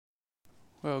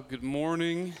Well, good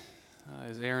morning.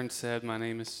 As Aaron said, my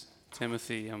name is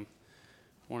Timothy. I'm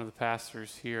one of the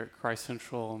pastors here at Christ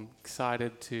Central. I'm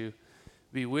excited to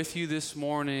be with you this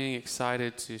morning,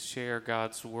 excited to share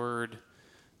God's Word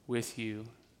with you.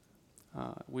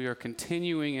 We are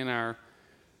continuing in our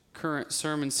current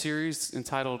sermon series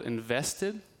entitled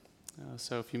Invested.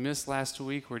 So if you missed last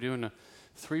week, we're doing a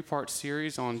 3-part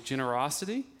series on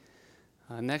generosity.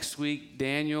 Next week,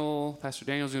 Pastor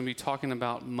Daniel's going to be talking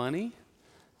about money.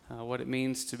 What it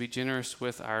means to be generous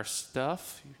with our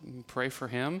stuff. You can pray for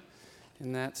him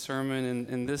in that sermon.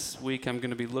 And this week I'm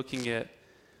going to be looking at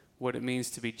what it means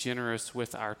to be generous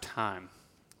with our time,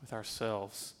 with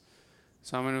ourselves.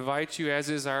 So I'm going to invite you, as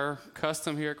is our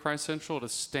custom here at Christ Central, to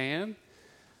stand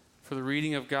for the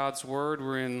reading of God's Word.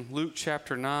 We're in Luke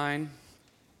chapter 9.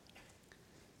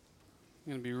 I'm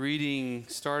going to be reading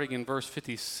starting in verse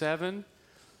 57. And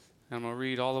I'm going to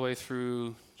read all the way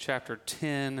through chapter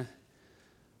 10,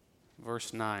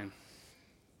 verse 9.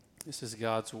 This is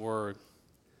God's Word.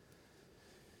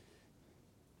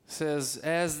 It says,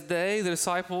 "As they, the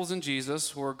disciples and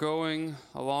Jesus, were going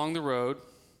along the road,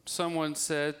 someone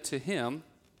said to him,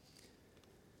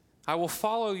 'I will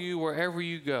follow you wherever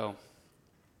you go.'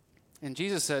 And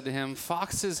Jesus said to him,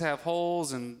 'Foxes have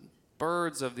holes and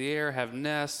birds of the air have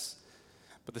nests,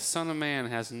 but the Son of Man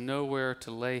has nowhere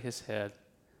to lay his head.'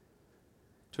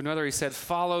 To another he said,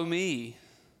 'Follow me.'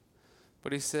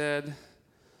 But he said,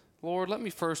 'Lord, let me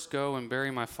first go and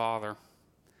bury my father.'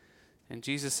 And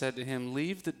Jesus said to him,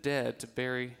 'Leave the dead to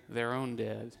bury their own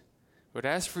dead. But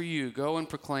as for you, go and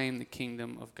proclaim the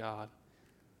kingdom of God.'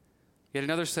 Yet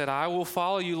another said, 'I will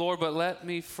follow you, Lord, but let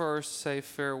me first say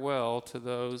farewell to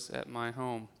those at my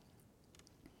home.'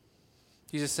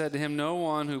 Jesus said to him, 'No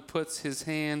one who puts his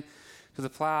hand to the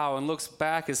plow and looks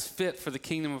back is fit for the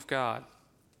kingdom of God.'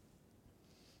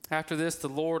 After this, the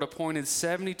Lord appointed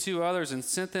 72 others and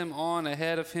sent them on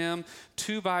ahead of him,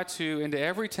 2 by 2, into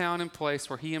every town and place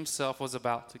where he himself was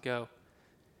about to go.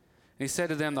 And he said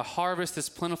to them, 'The harvest is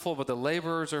plentiful, but the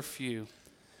laborers are few.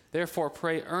 Therefore,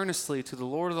 pray earnestly to the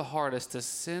Lord of the harvest to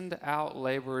send out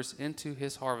laborers into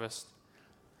his harvest.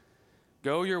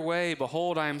 Go your way.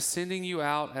 Behold, I am sending you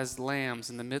out as lambs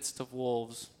in the midst of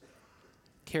wolves.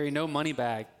 Carry no money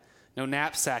bag, no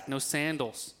knapsack, no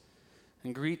sandals,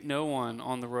 and greet no one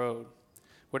on the road.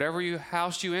 Whatever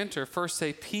house you enter, first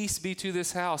say, "Peace be to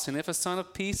this house." And if a son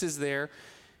of peace is there,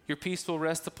 your peace will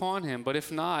rest upon him. But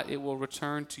if not, it will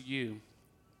return to you.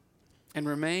 And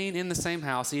remain in the same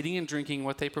house, eating and drinking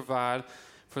what they provide,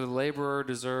 for the laborer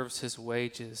deserves his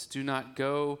wages. Do not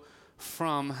go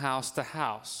from house to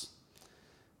house.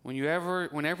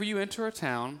 Whenever you enter a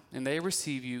town and they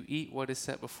receive you, eat what is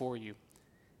set before you.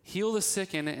 Heal the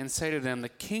sick in it and say to them, 'The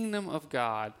kingdom of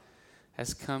God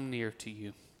has come near to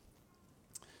you.'"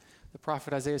 The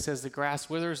prophet Isaiah says, "The grass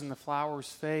withers and the flowers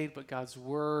fade, but God's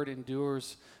word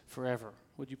endures forever."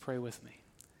 Would you pray with me?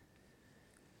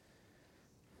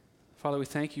 Father, we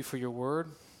thank you for your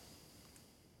word.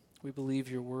 We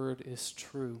believe your word is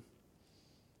true.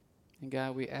 And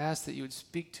God, we ask that you would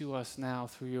speak to us now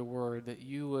through your word, that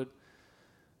you would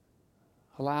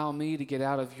allow me to get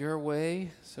out of your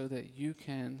way so that you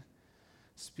can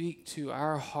speak to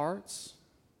our hearts,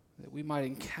 that we might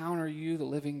encounter you, the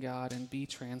living God, and be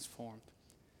transformed.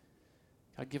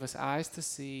 God, give us eyes to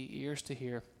see, ears to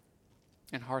hear,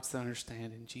 and hearts to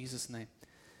understand. In Jesus' name,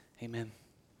 amen.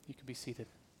 You can be seated.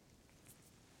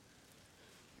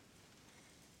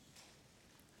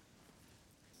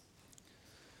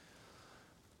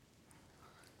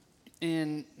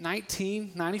 In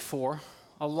 1994,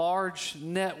 a large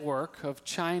network of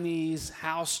Chinese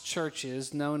house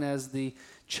churches known as the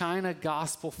China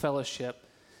Gospel Fellowship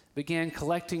began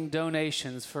collecting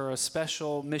donations for a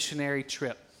special missionary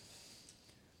trip.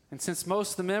 And since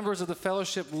most of the members of the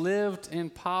fellowship lived in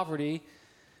poverty,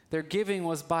 their giving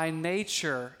was by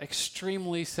nature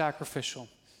extremely sacrificial.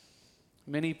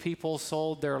 Many people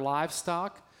sold their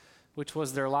livestock, which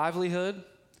was their livelihood.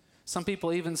 Some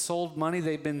people even sold money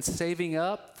they'd been saving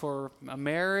up for a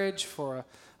marriage, for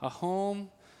a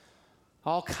home.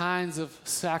 All kinds of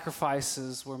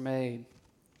sacrifices were made.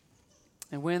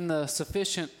 And when the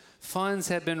sufficient funds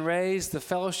had been raised, the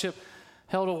fellowship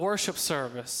held a worship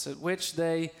service at which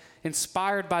they,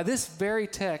 inspired by this very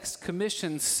text,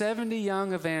 commissioned 70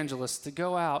 young evangelists to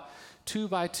go out 2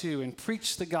 by 2 and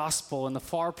preach the gospel in the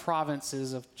far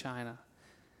provinces of China.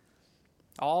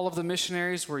 All of the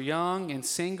missionaries were young and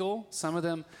single, some of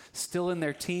them still in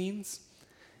their teens,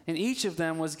 and each of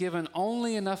them was given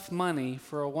only enough money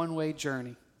for a one-way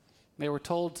journey. They were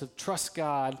told to trust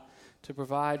God to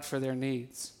provide for their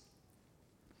needs.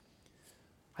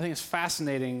 I think it's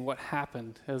fascinating what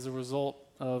happened as a result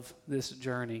of this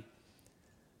journey.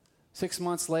 6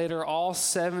 months later, all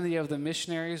 70 of the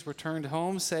missionaries returned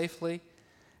home safely,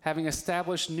 having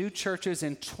established new churches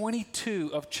in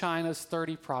 22 of China's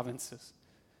 30 provinces.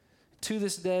 To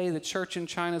this day, the church in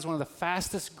China is one of the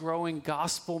fastest growing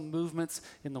gospel movements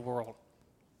in the world.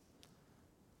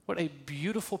 What a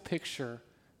beautiful picture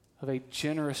of a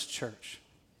generous church.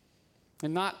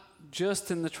 And not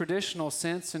just in the traditional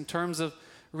sense in terms of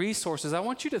resources. I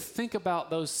want you to think about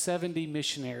those 70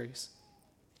 missionaries.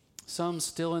 Some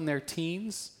still in their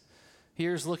teens.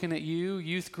 Here's looking at you,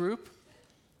 youth group.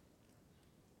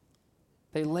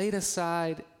 They laid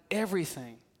aside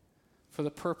everything for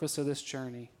the purpose of this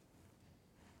journey.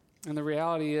 And the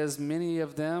reality is many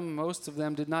of them, most of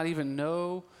them, did not even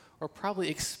know or probably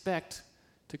expect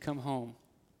to come home.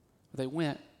 But they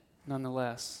went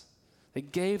nonetheless. They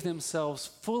gave themselves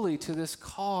fully to this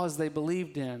cause they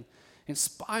believed in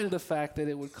spite of the fact that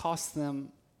it would cost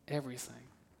them everything.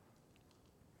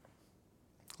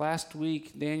 Last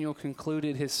week, Daniel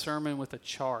concluded his sermon with a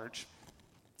charge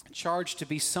to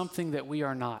be something that we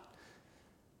are not,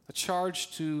 a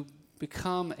charge to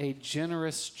become a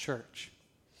generous church.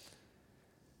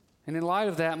 And in light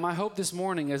of that, my hope this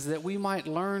morning is that we might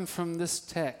learn from this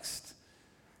text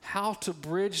how to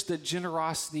bridge the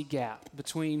generosity gap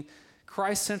between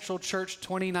Christ Central Church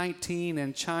 2019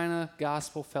 and China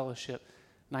Gospel Fellowship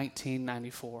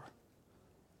 1994.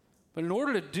 But in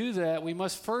order to do that, we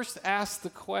must first ask the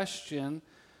question,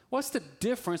 what's the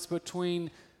difference between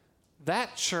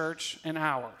that church and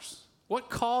ours? What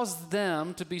caused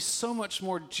them to be so much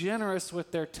more generous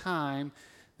with their time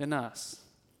than us?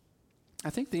 I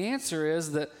think the answer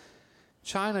is that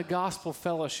China Gospel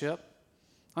Fellowship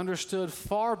understood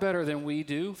far better than we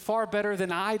do, far better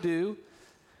than I do,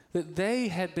 that they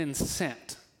had been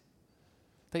sent.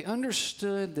 They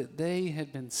understood that they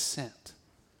had been sent.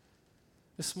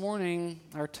 This morning,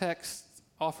 our text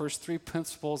offers 3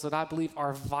 principles that I believe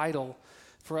are vital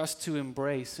for us to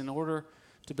embrace in order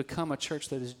to become a church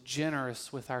that is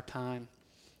generous with our time.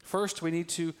 First, we need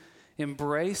to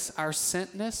embrace our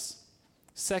sentness.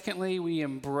 Secondly, we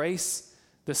embrace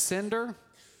the sender.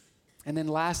 And then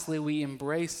lastly, we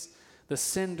embrace the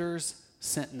sender's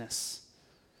sentness.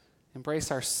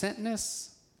 Embrace our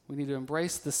sentness. We need to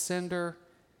embrace the sender.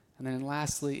 And then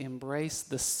lastly, embrace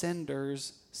the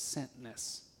sender's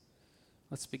sentness.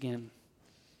 Let's begin.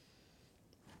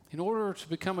 In order to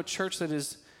become a church that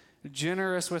is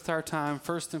generous with our time,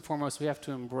 first and foremost, we have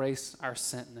to embrace our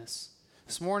sentness.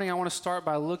 This morning, I want to start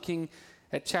by looking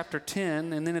at chapter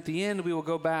 10, and then at the end, we will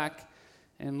go back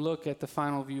and look at the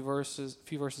final few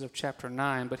verses of chapter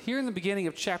 9. But here in the beginning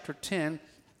of chapter 10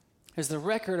 is the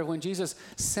record of when Jesus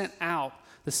sent out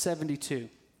the 72.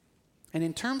 And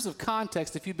in terms of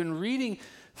context, if you've been reading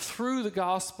through the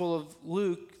Gospel of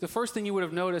Luke, the first thing you would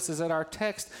have noticed is that our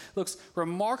text looks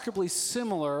remarkably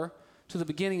similar to the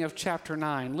beginning of chapter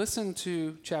 9. Listen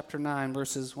to chapter 9,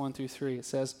 verses 1 through 3. It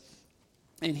says,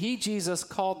 "And he, Jesus,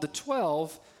 called the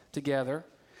 12 together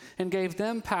and gave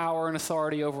them power and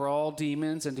authority over all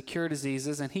demons and to cure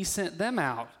diseases, and he sent them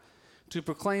out to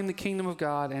proclaim the kingdom of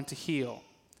God and to heal.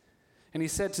 And he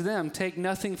said to them, 'Take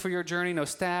nothing for your journey, no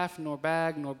staff, nor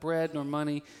bag, nor bread, nor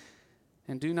money,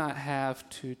 and do not have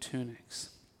 2 tunics.'"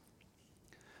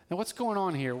 Now, what's going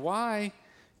on here? Why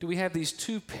do we have these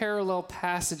 2 parallel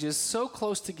passages so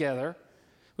close together,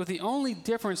 with the only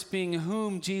difference being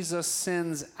whom Jesus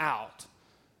sends out?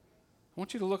 I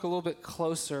want you to look a little bit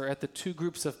closer at the 2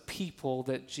 groups of people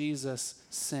that Jesus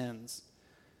sends.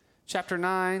 Chapter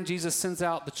 9, Jesus sends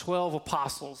out the 12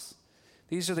 apostles.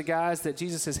 These are the guys that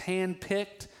Jesus has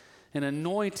handpicked and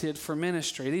anointed for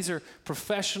ministry. These are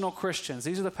professional Christians.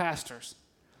 These are the pastors.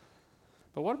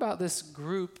 But what about this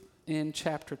group in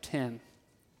chapter 10?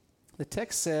 The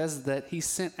text says that he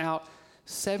sent out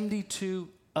 72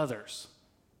 others.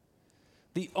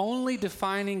 The only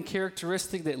defining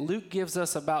characteristic that Luke gives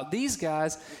us about these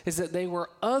guys is that they were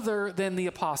other than the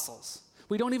apostles.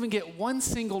 We don't even get one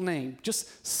single name,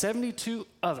 just 72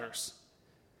 others.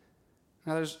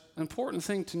 Now, there's an important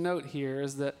thing to note here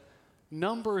is that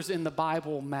numbers in the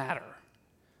Bible matter.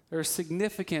 There's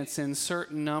significance in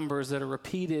certain numbers that are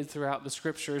repeated throughout the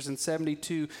scriptures, and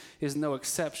 72 is no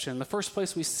exception. The first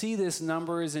place we see this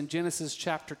number is in Genesis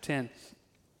chapter 10.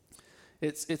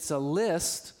 It's a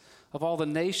list of all the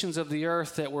nations of the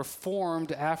earth that were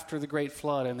formed after the great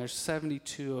flood, and there's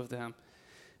 72 of them.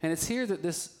 And it's here that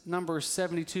this number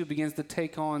 72 begins to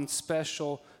take on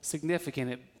special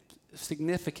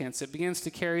significance. It begins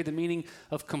to carry the meaning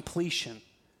of completion,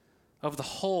 of the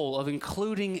whole, of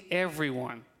including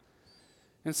everyone.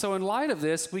 And so in light of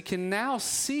this, we can now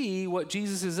see what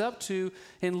Jesus is up to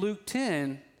in Luke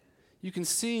 10. You can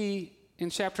see In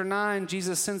chapter 9,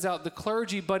 Jesus sends out the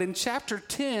clergy, but in chapter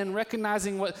 10,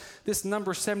 recognizing what this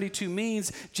number 72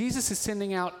 means, Jesus is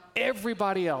sending out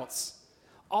everybody else.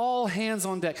 All hands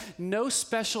on deck. No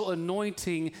special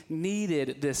anointing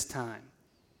needed this time.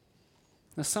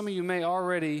 Now, some of you may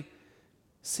already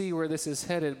see where this is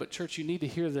headed, but church, you need to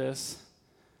hear this.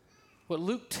 What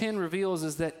Luke 10 reveals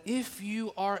is that if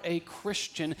you are a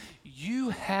Christian,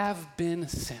 you have been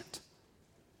sent.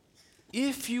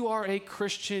 If you are a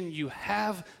Christian, you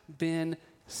have been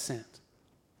sent.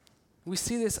 We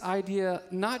see this idea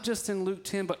not just in Luke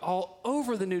 10, but all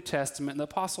over the New Testament. The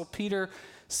Apostle Peter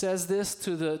says this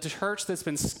to the church that's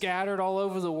been scattered all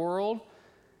over the world.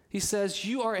 He says,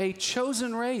 you are a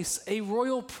chosen race, a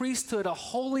royal priesthood, a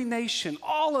holy nation,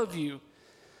 all of you,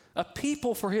 a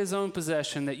people for his own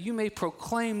possession, that you may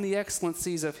proclaim the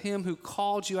excellencies of him who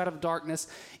called you out of darkness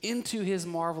into his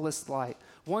marvelous light.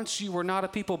 Once you were not a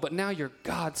people, but now you're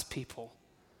God's people.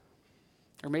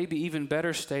 Or maybe even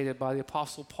better stated by the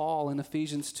Apostle Paul in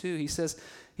Ephesians 2. He says,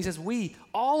 we,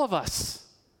 all of us,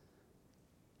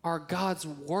 are God's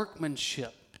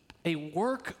workmanship, a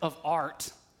work of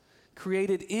art,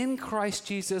 created in Christ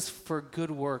Jesus for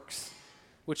good works,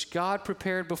 which God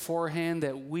prepared beforehand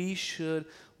that we should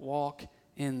walk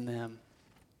in them.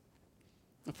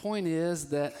 The point is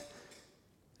that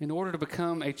in order to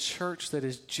become a church that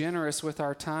is generous with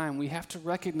our time, we have to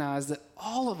recognize that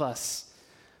all of us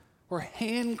were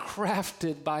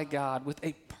handcrafted by God with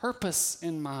a purpose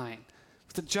in mind,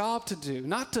 with a job to do,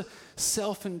 not to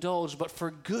self-indulge, but for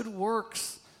good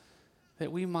works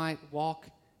that we might walk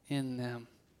in them.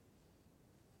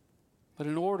 But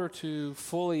in order to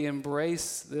fully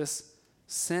embrace this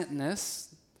sentness,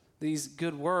 these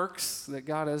good works that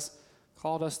God has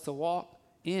called us to walk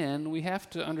in, we have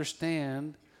to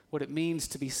understand what it means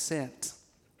to be sent.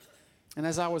 And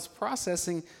as I was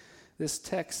processing this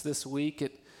text this week,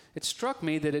 it struck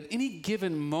me that at any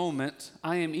given moment,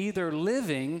 I am either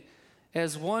living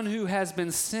as one who has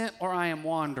been sent or I am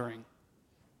wandering.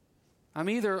 I'm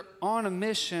either on a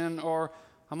mission or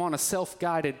I'm on a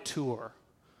self-guided tour.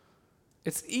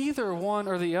 It's either one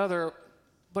or the other,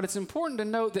 but it's important to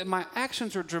note that my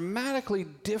actions are dramatically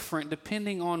different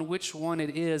depending on which one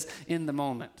it is in the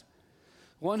moment.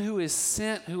 One who is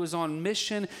sent, who is on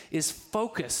mission, is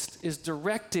focused, is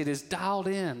directed, is dialed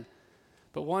in.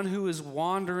 But one who is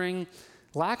wandering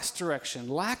lacks direction,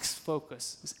 lacks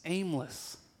focus, is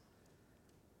aimless.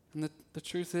 And the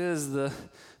truth is, the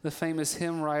famous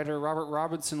hymn writer Robert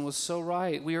Robinson was so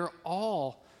right. We are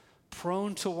all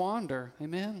prone to wander.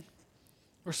 Amen?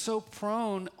 We're so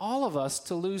prone, all of us,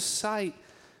 to lose sight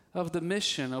of the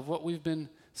mission, of what we've been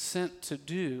sent to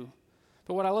do.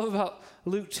 But what I love about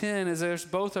Luke 10 is there's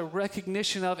both a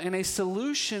recognition of and a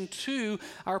solution to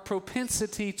our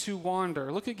propensity to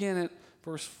wander. Look again at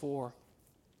verse 4.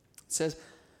 It says,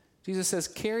 Jesus says,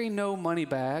 carry no money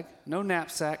bag, no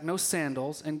knapsack, no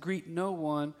sandals, and greet no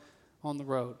one on the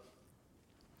road.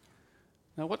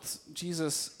 Now, what's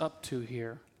Jesus up to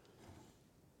here?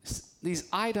 These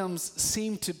items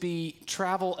seem to be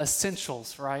travel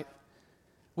essentials, right?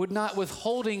 Would not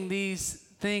withholding these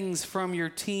things from your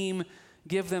team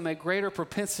give them a greater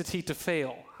propensity to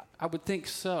fail? I would think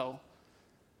so.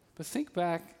 But think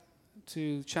back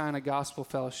to China Gospel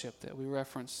Fellowship that we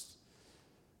referenced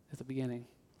at the beginning.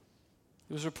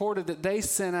 It was reported that they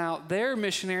sent out their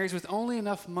missionaries with only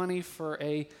enough money for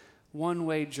a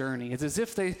one-way journey. It's as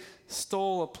if they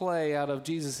stole a play out of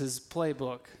Jesus'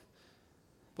 playbook.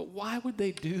 But why would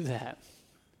they do that?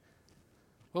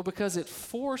 Well, because it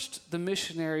forced the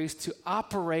missionaries to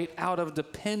operate out of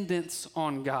dependence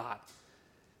on God.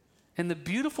 And the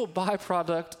beautiful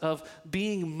byproduct of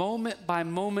being moment by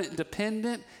moment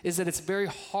dependent is that it's very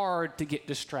hard to get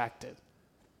distracted.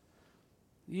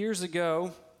 Years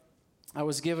ago, I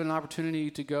was given an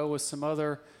opportunity to go with some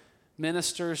other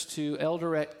ministers to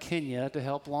Eldoret, Kenya, to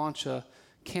help launch a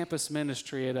campus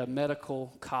ministry at a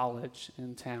medical college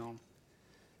in town.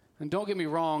 And don't get me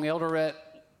wrong, Eldoret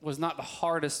was not the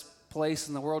hardest place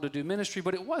in the world to do ministry,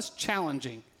 but it was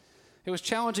challenging. It was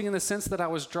challenging in the sense that I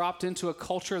was dropped into a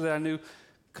culture that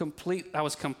I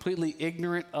was completely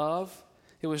ignorant of.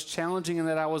 It was challenging in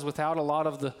that I was without a lot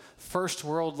of the first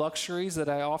world luxuries that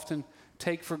I often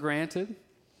take for granted.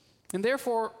 And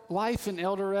therefore, life in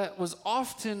Eldoret was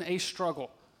often a struggle.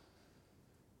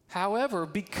 However,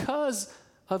 because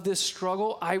of this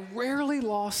struggle, I rarely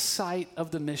lost sight of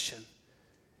the mission.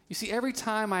 You see, every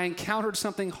time I encountered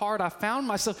something hard, I found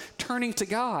myself turning to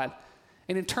God.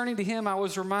 And in turning to him, I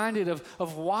was reminded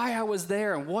of why I was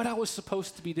there and what I was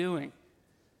supposed to be doing.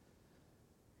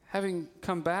 Having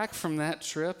come back from that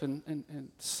trip and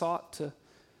sought to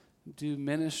do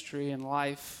ministry and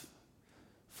life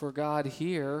for God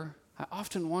here, I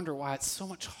often wonder why it's so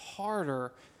much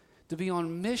harder to be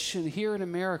on mission here in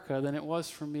America than it was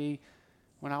for me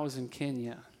when I was in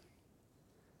Kenya.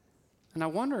 And I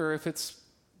wonder if it's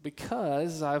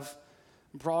because I've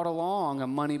brought along a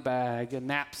money bag, a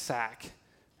knapsack,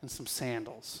 and some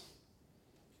sandals.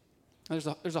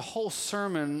 There's a whole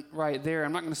sermon right there.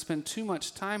 I'm not going to spend too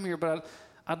much time here, but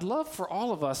I'd love for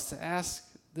all of us to ask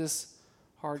this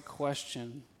hard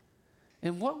question.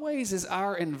 In what ways is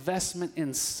our investment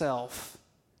in self,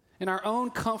 in our own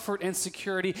comfort and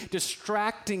security,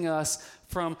 distracting us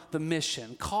from the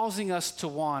mission, causing us to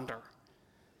wander?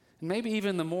 And maybe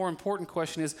even the more important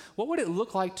question is, what would it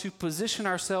look like to position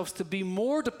ourselves to be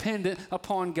more dependent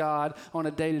upon God on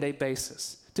a day-to-day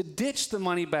basis? To ditch the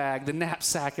money bag, the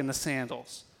knapsack, and the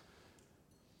sandals.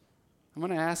 I'm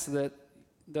going to ask that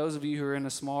those of you who are in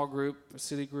a small group, a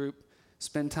city group,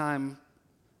 spend time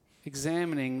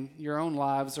examining your own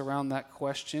lives around that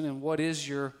question, and what is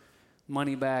your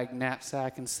money bag,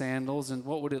 knapsack, and sandals, and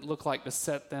what would it look like to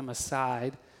set them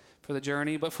aside for the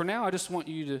journey. But for now, I just want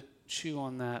you to chew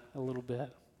on that a little bit.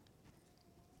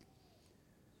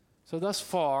 So thus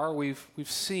far, we've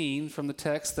seen from the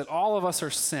text that all of us are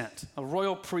sent, a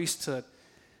royal priesthood,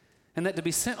 and that to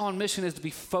be sent on mission is to be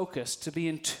focused, to be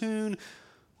in tune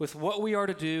with what we are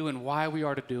to do and why we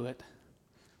are to do it.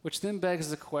 Which then begs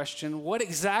the question, what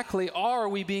exactly are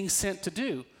we being sent to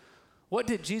do? What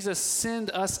did Jesus send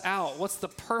us out? What's the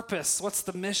purpose? What's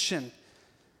the mission?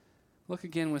 Look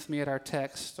again with me at our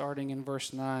text, starting in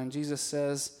verse 9. Jesus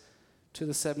says to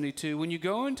the 72, when you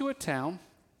go into a town,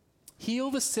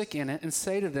 heal the sick in it and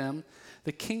say to them,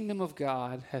 the kingdom of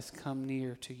God has come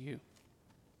near to you.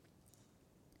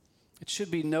 It should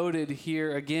be noted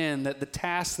here again that the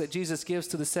task that Jesus gives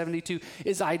to the 72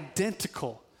 is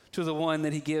identical to the one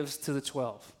that he gives to the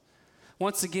 12.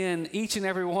 Once again, each and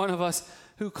every one of us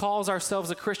who calls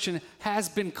ourselves a Christian has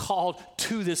been called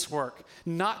to this work,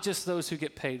 not just those who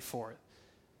get paid for it.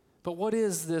 But what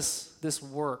is this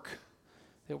work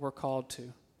that we're called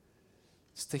to?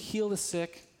 It's to heal the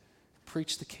sick,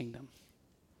 preach the kingdom.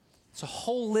 It's a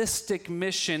holistic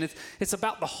mission. It's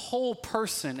about the whole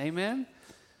person, amen?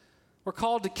 We're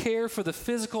called to care for the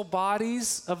physical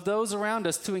bodies of those around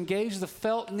us, to engage the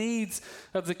felt needs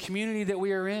of the community that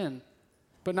we are in.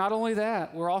 But not only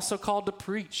that, we're also called to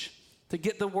preach, to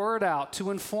get the word out, to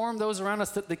inform those around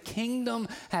us that the kingdom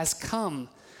has come,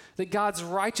 that God's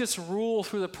righteous rule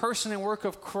through the person and work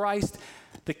of Christ,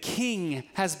 the King,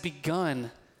 has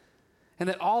begun, and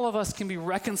that all of us can be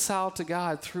reconciled to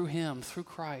God through him, through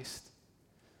Christ.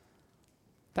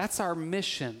 That's our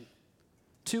mission.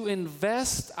 To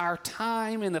invest our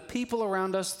time in the people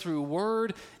around us through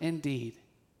word and deed.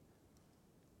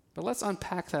 But let's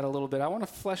unpack that a little bit. I want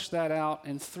to flesh that out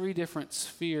in 3 different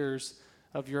spheres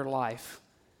of your life.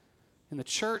 In the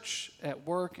church, at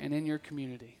work, and in your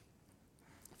community.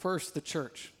 First, the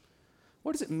church.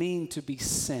 What does it mean to be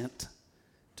sent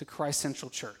to Christ Central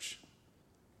Church?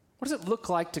 What does it look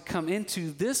like to come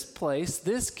into this place,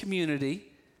 this community,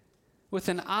 with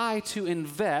an eye to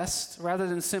invest rather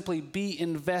than simply be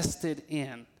invested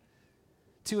in?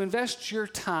 To invest your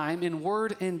time in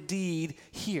word and deed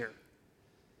here.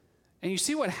 And you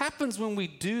see what happens when we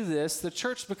do this, the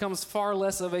church becomes far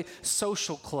less of a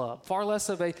social club, far less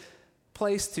of a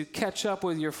place to catch up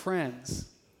with your friends.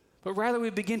 But rather we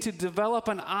begin to develop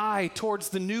an eye towards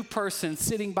the new person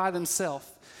sitting by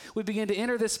themselves. We begin to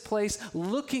enter this place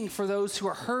looking for those who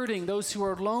are hurting, those who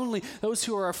are lonely, those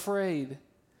who are afraid.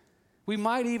 We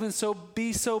might even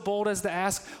be so bold as to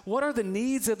ask, what are the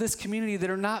needs of this community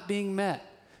that are not being met?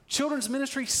 Children's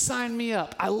ministry, sign me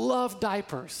up. I love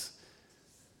diapers.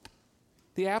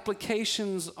 The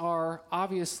applications are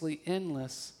obviously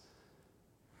endless,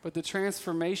 but the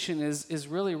transformation is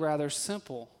really rather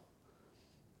simple.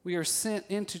 We are sent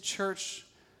into church,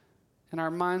 and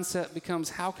our mindset becomes,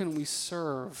 how can we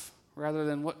serve, rather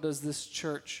than what does this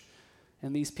church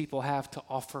and these people have to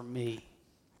offer me?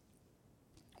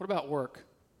 What about work?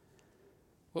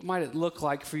 What might it look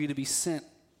like for you to be sent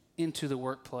into the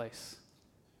workplace?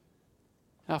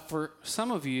 Now, for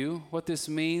some of you, what this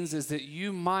means is that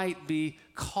you might be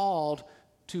called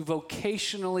to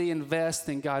vocationally invest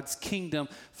in God's kingdom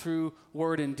through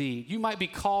word and deed. You might be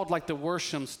called, like the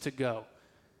Worshams, to go.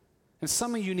 And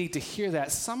some of you need to hear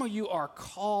that. Some of you are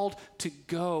called to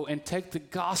go and take the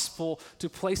gospel to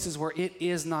places where it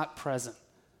is not present.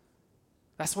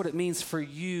 That's what it means for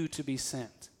you to be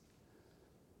sent.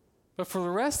 But for the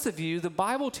rest of you, the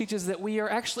Bible teaches that we are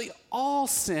actually all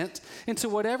sent into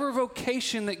whatever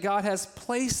vocation that God has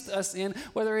placed us in,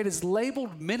 whether it is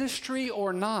labeled ministry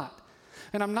or not.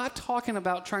 And I'm not talking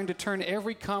about trying to turn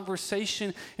every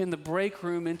conversation in the break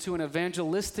room into an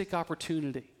evangelistic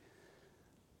opportunity.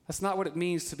 That's not what it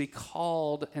means to be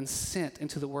called and sent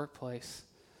into the workplace.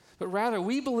 But rather,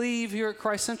 we believe here at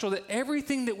Christ Central that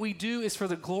everything that we do is for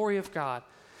the glory of God.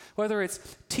 Whether it's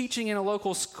teaching in a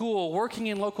local school, working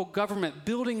in local government,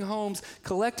 building homes,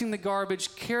 collecting the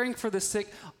garbage, caring for the sick,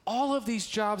 all of these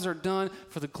jobs are done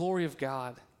for the glory of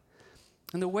God.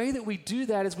 And the way that we do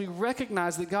that is we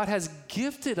recognize that God has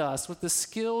gifted us with the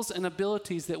skills and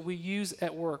abilities that we use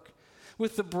at work,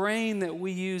 with the brain that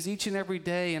we use each and every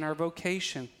day in our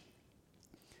vocation.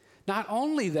 Not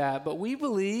only that, but we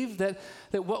believe that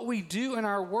what we do in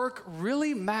our work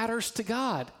really matters to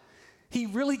God. He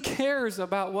really cares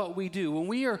about what we do. When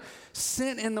we are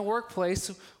sent in the workplace,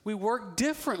 we work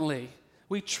differently.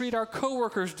 We treat our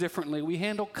coworkers differently. We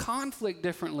handle conflict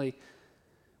differently.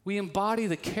 We embody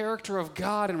the character of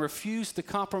God and refuse to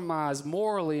compromise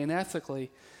morally and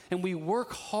ethically. And we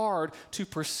work hard to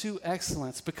pursue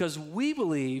excellence because we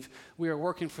believe we are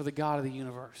working for the God of the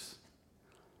universe.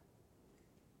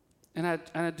 And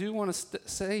I do want to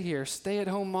say here,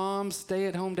 stay-at-home moms,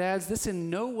 stay-at-home dads, this in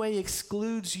no way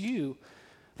excludes you.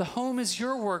 The home is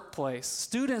your workplace.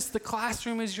 Students, the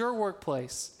classroom is your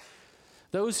workplace.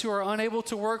 Those who are unable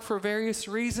to work for various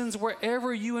reasons,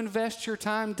 wherever you invest your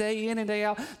time day in and day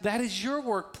out, that is your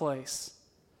workplace.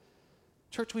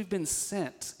 Church, we've been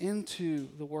sent into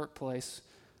the workplace.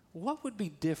 What would be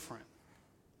different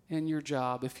in your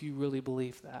job if you really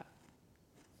believe that?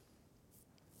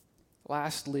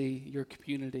 Lastly, your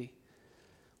community.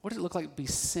 What does it look like to be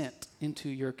sent into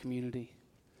your community?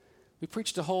 We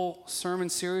preached a whole sermon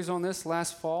series on this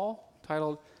last fall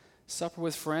titled Supper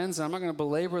with Friends. And I'm not going to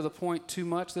belabor the point too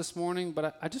much this morning,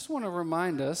 but I just want to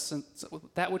remind us, and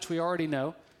that which we already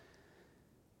know,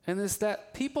 and is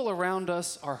that people around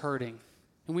us are hurting.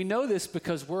 And we know this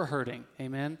because we're hurting,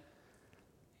 amen?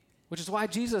 Which is why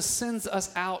Jesus sends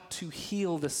us out to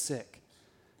heal the sick,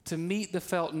 to meet the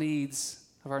felt needs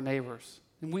of our neighbors.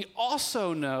 And we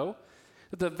also know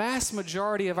that the vast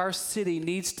majority of our city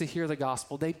needs to hear the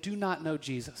gospel. They do not know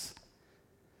Jesus,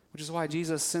 which is why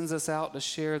Jesus sends us out to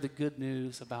share the good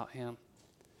news about him.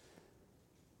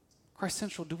 Christ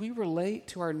Central, do we relate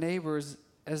to our neighbors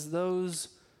as those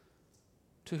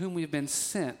to whom we've been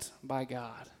sent by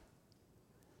God?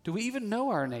 Do we even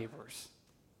know our neighbors?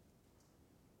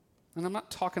 And I'm not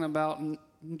talking about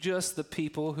just the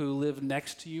people who live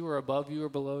next to you or above you or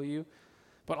below you,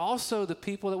 but also the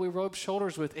people that we rub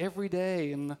shoulders with every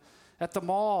day at the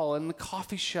mall, in the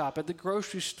coffee shop, at the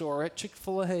grocery store, at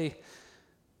Chick-fil-A,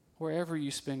 wherever you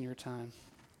spend your time.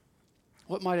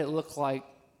 What might it look like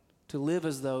to live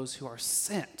as those who are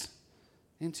sent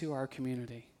into our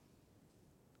community?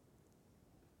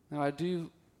 Now, I do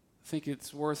think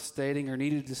it's worth stating, I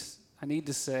need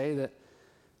to say that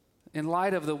in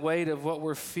light of the weight of what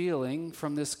we're feeling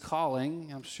from this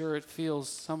calling, I'm sure it feels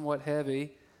somewhat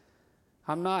heavy.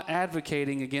 I'm not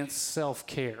advocating against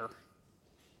self-care.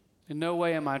 In no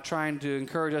way am I trying to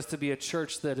encourage us to be a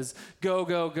church that is go,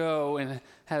 go, go and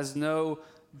has no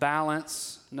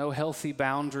balance, no healthy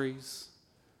boundaries.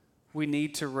 We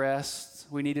need to rest.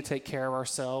 We need to take care of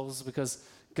ourselves because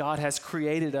God has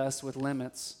created us with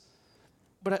limits.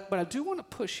 But I do want to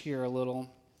push here a little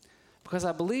because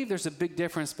I believe there's a big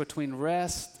difference between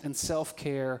rest and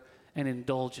self-care and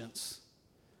indulgence.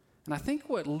 And I think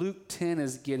what Luke 10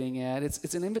 is getting at,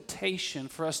 it's an invitation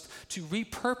for us to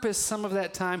repurpose some of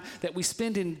that time that we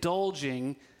spend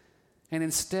indulging and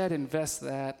instead invest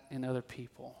that in other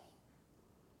people.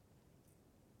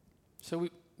 So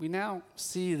we now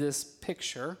see this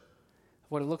picture of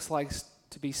what it looks like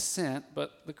to be sent,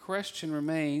 but the question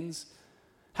remains,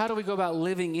 how do we go about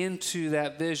living into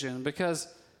that vision?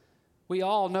 Because we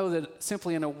all know that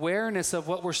simply an awareness of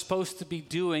what we're supposed to be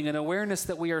doing, an awareness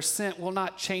that we are sent, will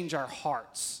not change our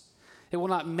hearts. It will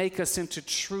not make us into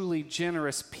truly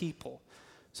generous people.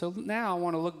 So now I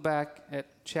want to look back at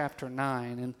chapter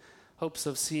 9 in hopes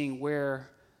of seeing where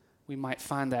we might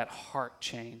find that heart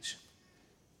change.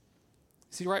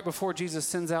 See, right before Jesus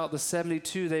sends out the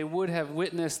 72, they would have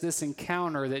witnessed this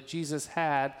encounter that Jesus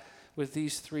had with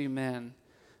these three men.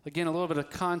 Again, a little bit of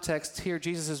context here.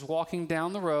 Jesus is walking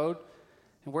down the road.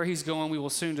 And where he's going, we will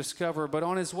soon discover. But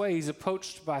on his way, he's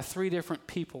approached by three different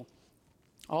people,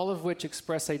 all of which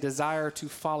express a desire to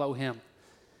follow him.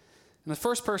 And the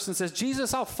first person says,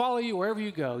 Jesus, I'll follow you wherever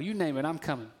you go. You name it, I'm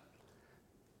coming.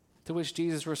 To which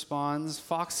Jesus responds,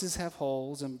 foxes have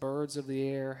holes and birds of the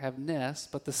air have nests,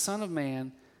 but the Son of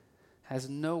Man has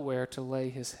nowhere to lay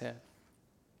his head.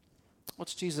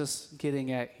 What's Jesus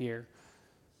getting at here?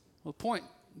 Well, the point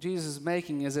Jesus is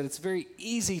making is that it's very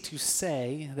easy to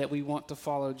say that we want to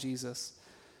follow Jesus.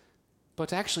 But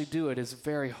to actually do it is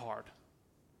very hard.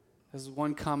 As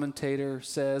one commentator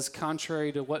says,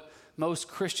 contrary to what most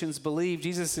Christians believe,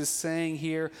 Jesus is saying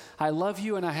here, I love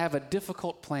you and I have a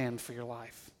difficult plan for your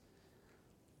life.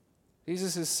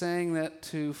 Jesus is saying that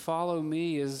to follow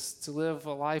me is to live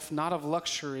a life not of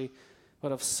luxury,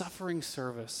 but of suffering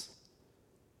service.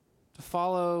 To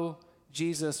follow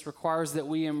Jesus requires that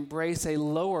we embrace a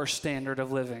lower standard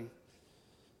of living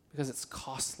because it's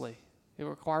costly. It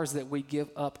requires that we give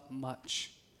up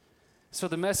much. So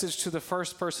the message to the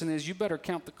first person is, you better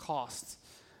count the costs.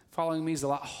 Following me is a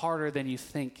lot harder than you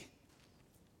think.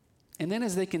 And then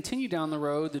as they continue down the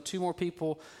road, the two more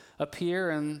people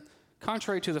appear, and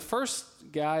contrary to the first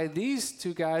guy, these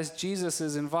two guys, Jesus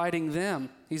is inviting them.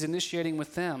 He's initiating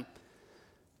with them.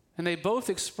 And they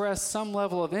both express some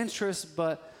level of interest,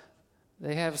 but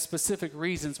they have specific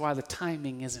reasons why the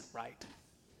timing isn't right.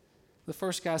 The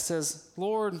first guy says,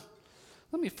 Lord,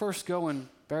 let me first go and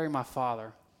bury my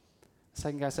father. The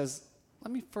second guy says,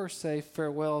 let me first say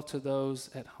farewell to those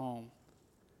at home.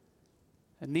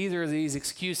 And neither of these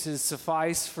excuses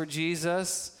suffice for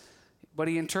Jesus, but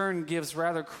he in turn gives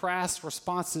rather crass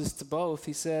responses to both.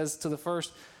 He says to the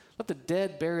first, let the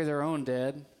dead bury their own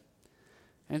dead.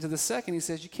 And to the second, he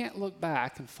says, you can't look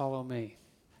back and follow me.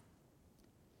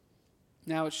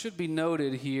 Now, it should be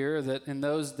noted here that in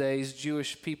those days,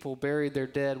 Jewish people buried their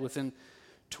dead within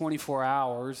 24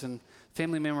 hours, and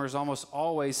family members almost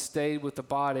always stayed with the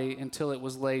body until it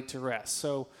was laid to rest.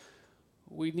 So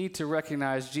we need to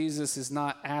recognize Jesus is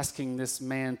not asking this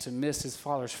man to miss his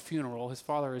father's funeral. His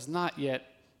father is not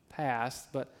yet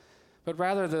passed, but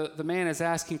rather the man is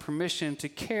asking permission to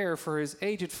care for his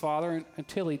aged father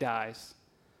until he dies.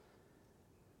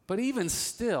 But even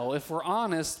still, if we're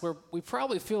honest, we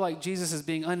probably feel like Jesus is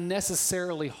being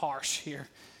unnecessarily harsh here.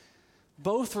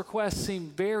 Both requests seem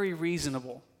very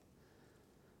reasonable.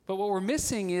 But what we're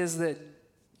missing is that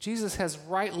Jesus has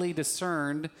rightly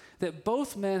discerned that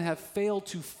both men have failed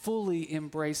to fully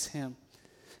embrace him.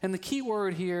 And the key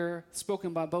word here,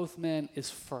 spoken by both men, is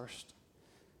first.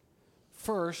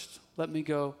 First, let me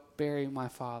go bury my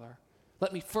father.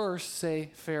 Let me first say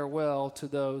farewell to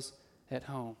those at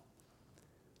home.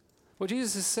 What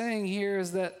Jesus is saying here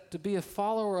is that to be a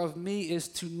follower of me is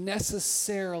to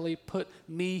necessarily put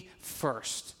me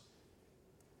first.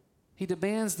 He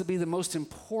demands to be the most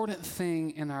important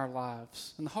thing in our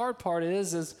lives. And the hard part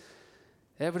is, as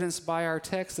evidenced by our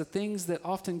text, the things that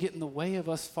often get in the way of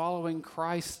us following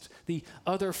Christ, the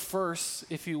other firsts,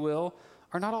 if you will,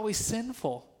 are not always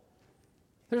sinful.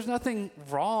 There's nothing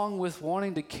wrong with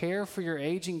wanting to care for your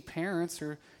aging parents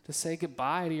or to say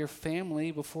goodbye to your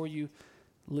family before you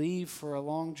leave for a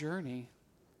long journey.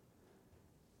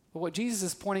 But what Jesus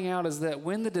is pointing out is that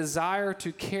when the desire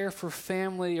to care for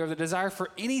family or the desire for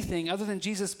anything other than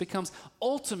Jesus becomes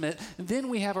ultimate, then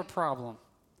we have a problem.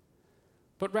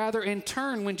 But rather, in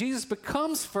turn, when Jesus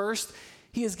becomes first,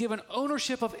 he is given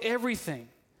ownership of everything,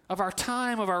 of our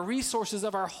time, of our resources,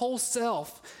 of our whole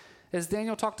self. As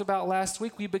Daniel talked about last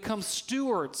week, we become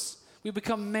stewards. We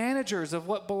become managers of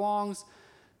what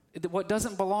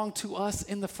doesn't belong to us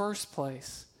in the first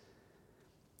place.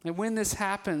 And when this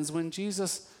happens, when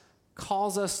Jesus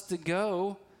calls us to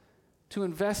go to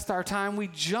invest our time, we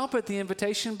jump at the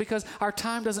invitation because our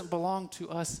time doesn't belong to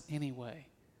us anyway.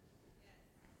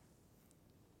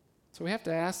 So we have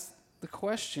to ask the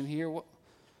question here,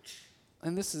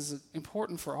 and this is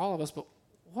important for all of us, but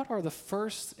what are the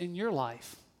firsts in your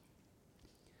life?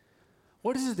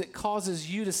 What is it that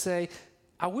causes you to say,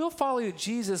 I will follow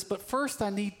Jesus, but first I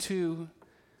need to,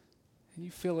 and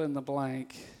you fill in the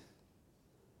blank.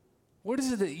 What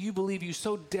is it that you believe you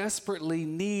so desperately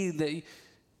need that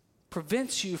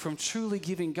prevents you from truly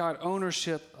giving God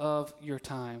ownership of your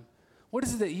time? What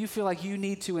is it that you feel like you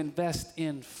need to invest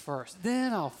in first?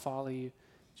 Then I'll follow you,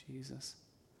 Jesus.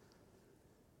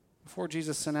 Before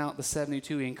Jesus sent out the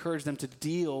 72, he encouraged them to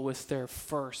deal with their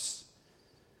firsts.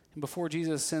 And before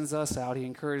Jesus sends us out, he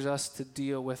encouraged us to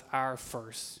deal with our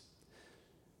firsts.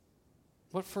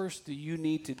 What first do you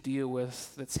need to deal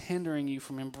with that's hindering you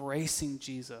from embracing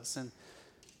Jesus and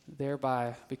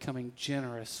thereby becoming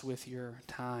generous with your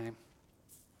time?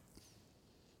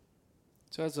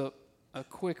 So as a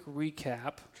quick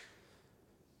recap,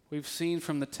 we've seen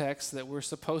from the text that we're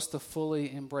supposed to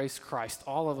fully embrace Christ,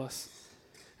 all of us.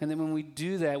 And then when we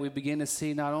do that, we begin to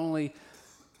see not only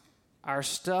our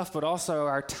stuff, but also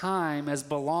our time as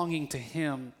belonging to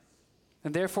him.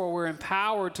 And therefore, we're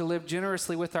empowered to live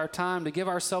generously with our time, to give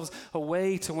ourselves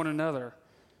away to one another.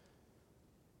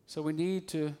 So we need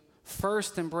to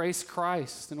first embrace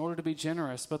Christ in order to be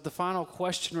generous. But the final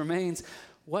question remains,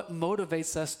 what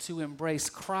motivates us to embrace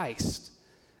Christ?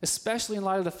 Especially in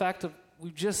light of the fact of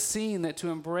we've just seen that to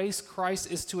embrace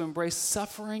Christ is to embrace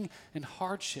suffering and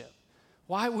hardship.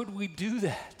 Why would we do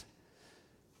that?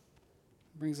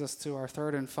 Brings us to our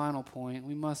third and final point.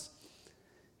 We must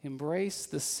embrace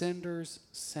the sender's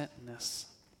sentness.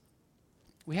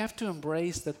 We have to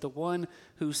embrace that the one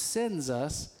who sends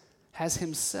us has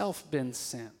himself been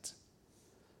sent.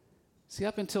 See,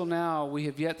 up until now, we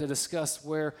have yet to discuss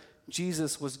where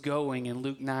Jesus was going in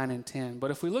Luke 9 and 10.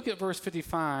 But if we look at verse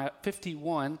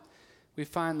 51, we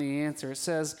find the answer. It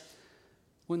says,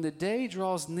 when the day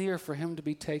draws near for him to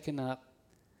be taken up,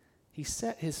 he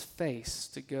set his face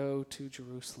to go to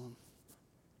Jerusalem.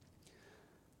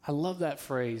 I love that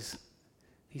phrase.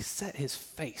 He set his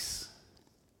face.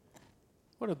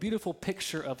 What a beautiful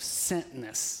picture of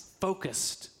sentness,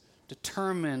 focused,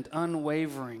 determined,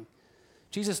 unwavering.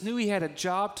 Jesus knew he had a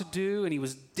job to do, and he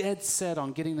was dead set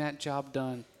on getting that job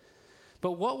done.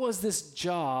 But what was this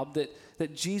job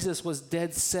that Jesus was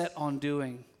dead set on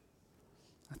doing?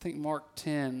 I think Mark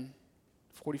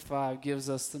 10:45 gives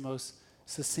us the most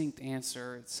succinct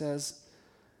answer. It says,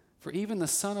 for even the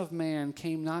Son of Man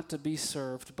came not to be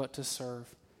served, but to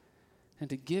serve, and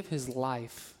to give his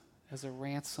life as a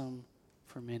ransom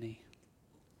for many.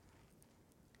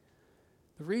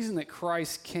 The reason that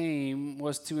Christ came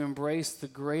was to embrace the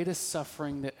greatest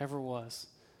suffering that ever was,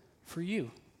 for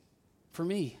you, for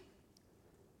me.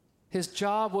 His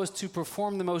job was to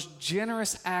perform the most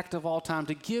generous act of all time,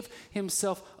 to give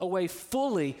himself away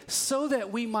fully so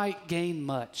that we might gain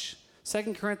much.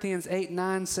 2 Corinthians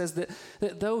 8:9 says that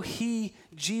though he,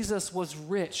 Jesus, was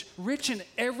rich in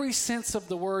every sense of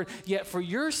the word, yet for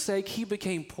your sake he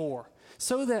became poor,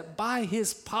 so that by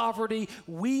his poverty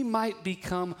we might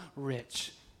become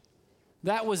rich.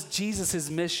 That was Jesus'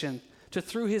 mission, to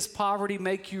through his poverty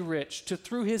make you rich, to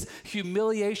through his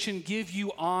humiliation give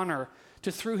you honor,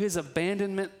 to through his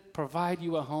abandonment provide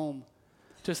you a home,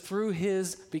 to through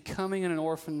his becoming an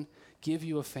orphan give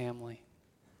you a family.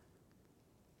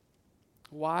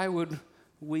 Why would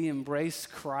we embrace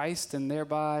Christ and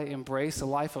thereby embrace a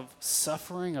life of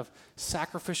suffering, of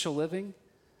sacrificial living?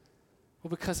 Well,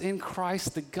 because in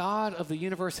Christ, the God of the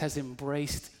universe has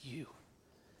embraced you.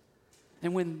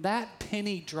 And when that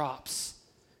penny drops,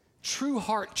 true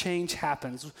heart change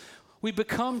happens. We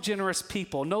become generous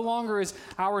people. No longer is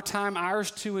our time ours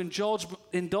to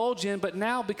indulge in, but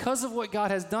now, because of what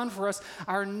God has done for us,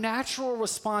 our natural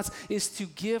response is to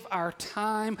give our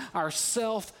time,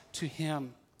 ourself to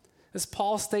him. As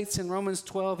Paul states in Romans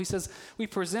 12, he says, we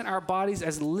present our bodies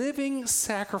as living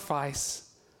sacrifice,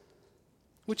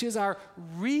 which is our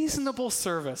reasonable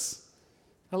service.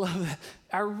 I love that.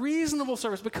 Our reasonable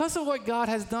service. Because of what God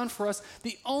has done for us,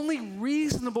 the only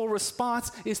reasonable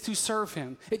response is to serve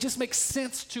him. It just makes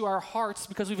sense to our hearts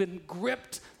because we've been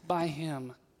gripped by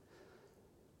him.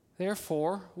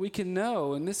 Therefore, we can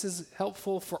know, and this is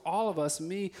helpful for all of us,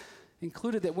 me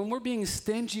included, that when we're being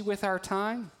stingy with our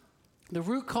time, the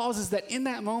root cause is that in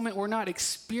that moment we're not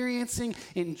experiencing,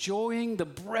 enjoying the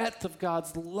breadth of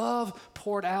God's love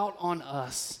poured out on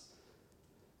us.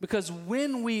 Because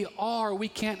when we are, we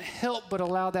can't help but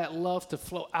allow that love to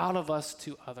flow out of us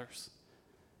to others.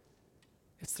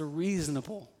 It's the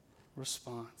reasonable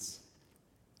response.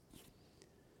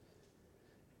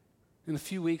 In a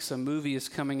few weeks, a movie is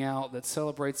coming out that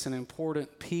celebrates an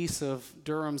important piece of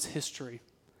Durham's history.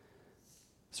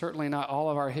 Certainly not all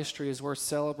of our history is worth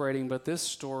celebrating, but this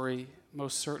story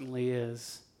most certainly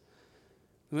is.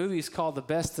 The movie is called The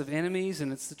Best of Enemies,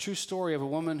 and it's the true story of a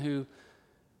woman who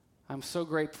I'm so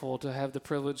grateful to have the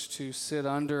privilege to sit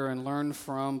under and learn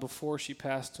from before she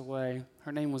passed away.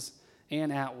 Her name was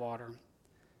Ann Atwater.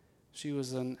 She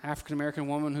was an African-American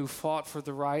woman who fought for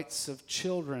the rights of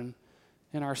children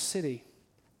in our city.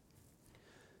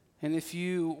 And if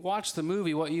you watch the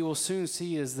movie, what you will soon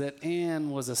see is that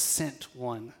Ann was a sent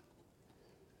one.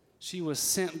 She was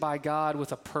sent by God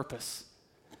with a purpose,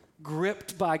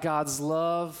 gripped by God's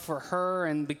love for her,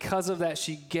 and because of that,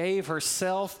 she gave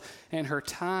herself and her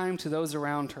time to those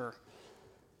around her.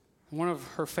 One of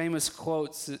her famous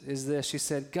quotes is this. She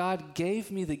said, "God gave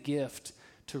me the gift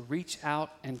to reach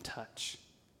out and touch."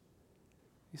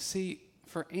 You see,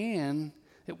 for Ann,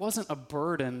 it wasn't a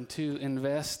burden to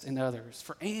invest in others.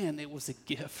 For Ann, it was a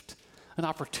gift, an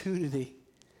opportunity.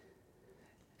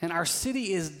 And our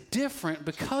city is different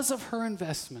because of her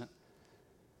investment.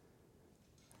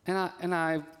 And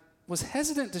I was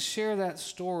hesitant to share that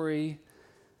story,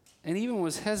 and even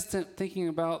was hesitant thinking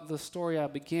about the story I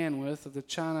began with of the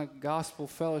China Gospel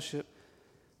Fellowship,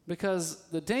 because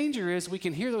the danger is we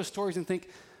can hear those stories and think,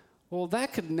 well,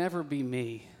 that could never be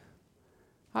me.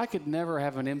 I could never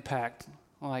have an impact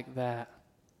like that.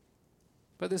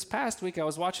 But this past week, I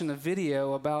was watching a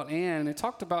video about Anne, and it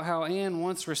talked about how Anne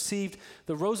once received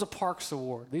the Rosa Parks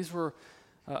Award. These were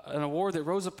an award that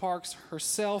Rosa Parks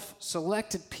herself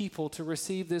selected people to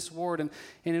receive this award. And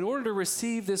in order to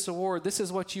receive this award, this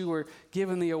is what you were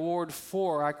given the award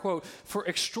for. I quote, "For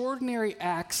extraordinary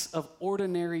acts of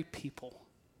ordinary people."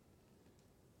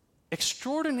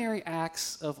 Extraordinary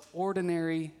acts of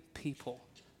ordinary people.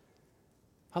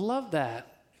 I love that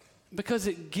because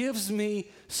it gives me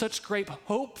such great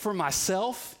hope for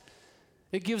myself.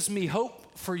 It gives me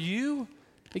hope for you.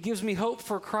 It gives me hope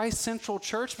for Christ Central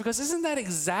Church, because isn't that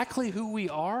exactly who we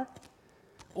are?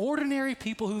 Ordinary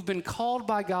people who've been called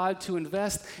by God to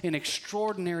invest in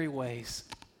extraordinary ways.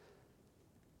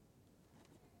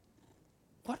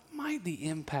 What might the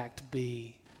impact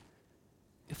be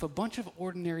if a bunch of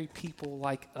ordinary people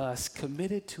like us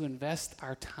committed to invest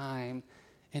our time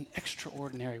in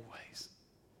extraordinary ways?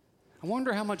 I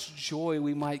wonder how much joy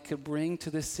we could bring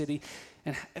to this city,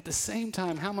 and at the same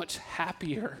time, how much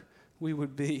happier we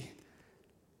would be.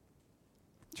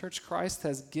 Church, Christ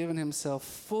has given himself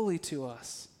fully to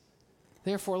us.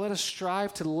 Therefore, let us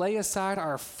strive to lay aside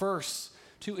our firsts,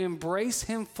 to embrace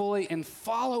him fully and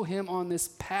follow him on this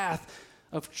path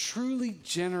of truly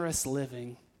generous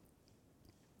living.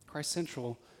 Christ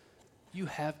Central, you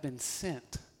have been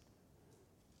sent.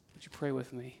 Would you pray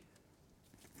with me?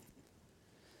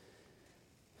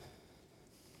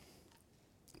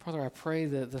 Father, I pray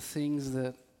that the things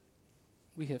that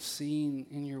we have seen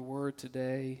in your word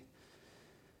today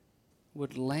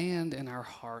would land in our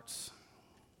hearts,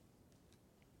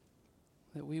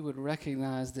 that we would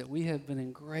recognize that we have been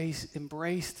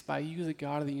embraced by you, the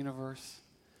God of the universe.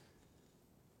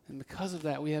 And because of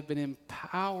that, we have been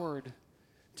empowered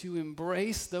to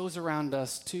embrace those around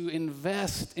us, to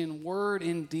invest in word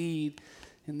and deed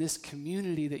in this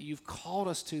community that you've called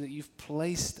us to, that you've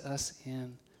placed us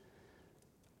in.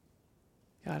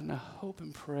 God, and I hope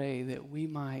and pray that we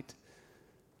might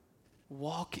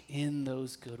walk in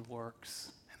those good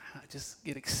works. And I just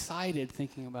get excited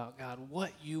thinking about, God,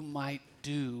 what you might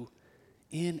do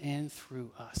in and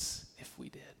through us if we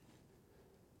did.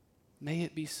 May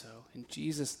it be so. In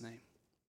Jesus' name.